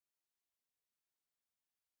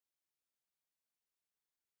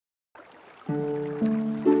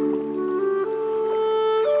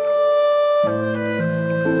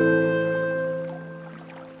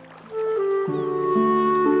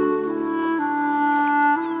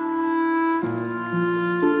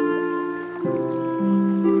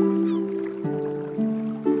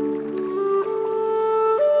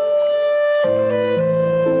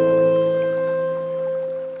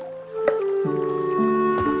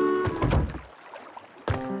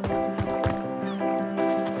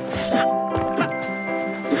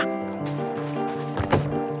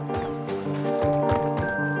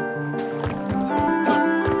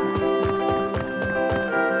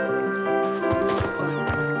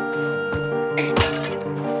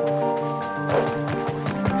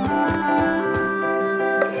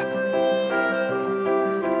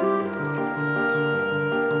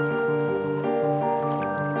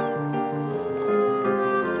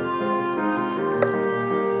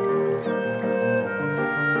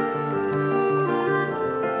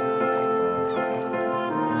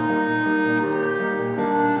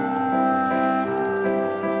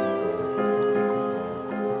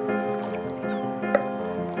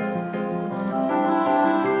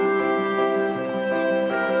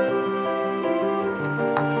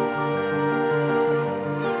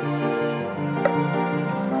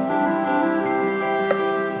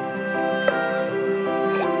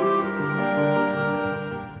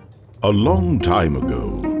A long time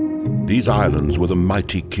ago, these islands were the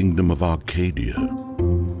mighty kingdom of Arcadia.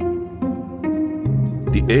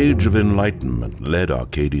 The Age of Enlightenment led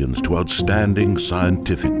Arcadians to outstanding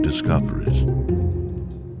scientific discoveries.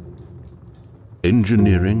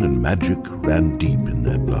 Engineering and magic ran deep in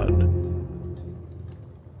their blood.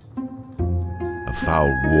 A foul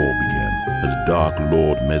war began as Dark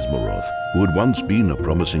Lord Mesmeroth, who had once been a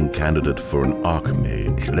promising candidate for an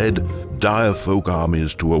archmage, led dire folk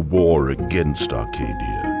armies to a war against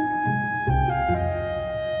Arcadia.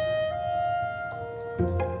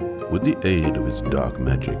 With the aid of his dark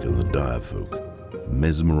magic and the dire folk,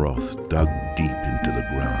 Mesmeroth dug deep into the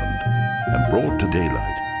ground and brought to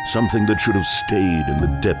daylight something that should have stayed in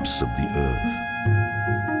the depths of the earth.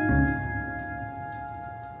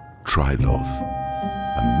 Triloth,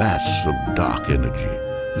 a mass of dark energy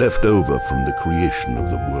left over from the creation of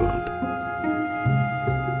the world.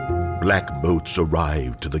 Black boats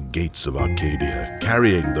arrived to the gates of Arcadia,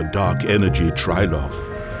 carrying the dark energy Triloth.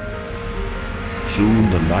 Soon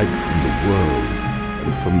the light from the world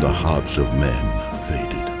and from the hearts of men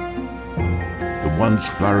faded. The once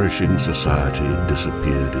flourishing society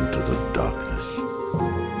disappeared into the darkness.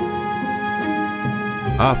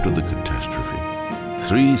 After the catastrophe,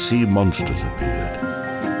 3 sea monsters appeared.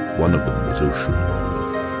 One of them was Oceanhorn.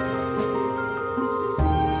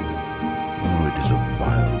 Oh, it is a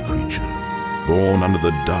vile creature, born under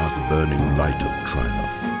the dark burning light of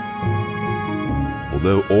Triloth.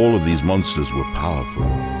 Although all of these monsters were powerful,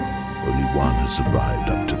 only one has survived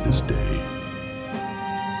up to this day.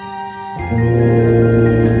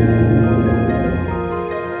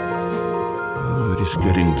 Oh, it is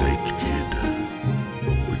getting late, kid.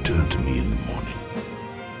 Return to me in the morning.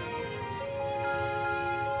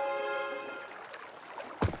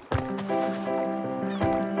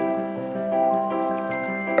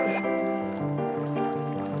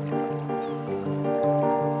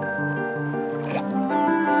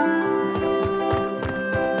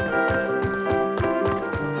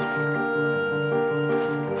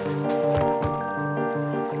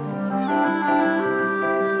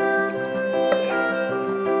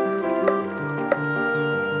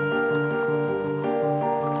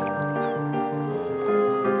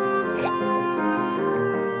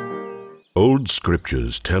 Old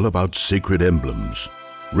scriptures tell about sacred emblems,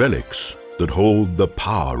 relics that hold the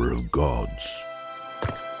power of gods.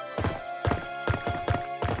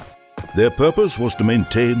 Their purpose was to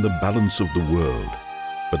maintain the balance of the world,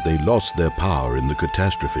 but they lost their power in the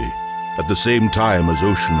catastrophe at the same time as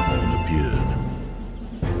Oceanhorn appeared.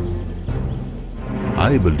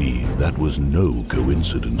 I believe that was no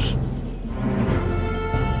coincidence.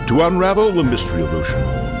 To unravel the mystery of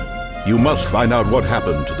Oceanhorn, you must find out what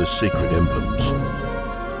happened to the sacred emblems.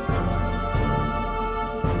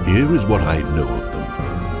 Here is what I know of them.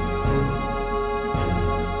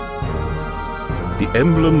 The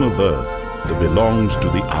emblem of Earth that belongs to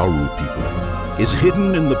the Auru people is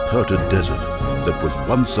hidden in the Perta Desert that was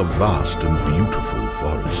once a vast and beautiful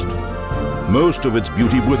forest. Most of its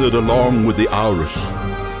beauty withered along with the Aurus,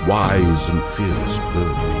 wise and fearless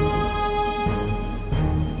bird people.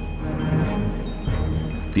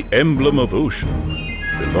 The emblem of ocean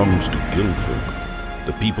belongs to Gilfolk,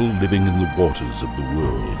 the people living in the waters of the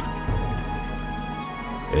world.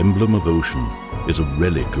 emblem of Ocean, is a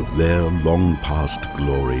relic of their long-past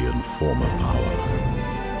glory and former power.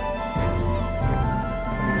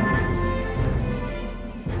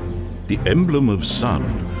 The emblem of Sun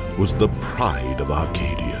was the pride of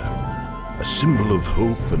Arcadia, a symbol of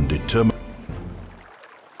hope and determination.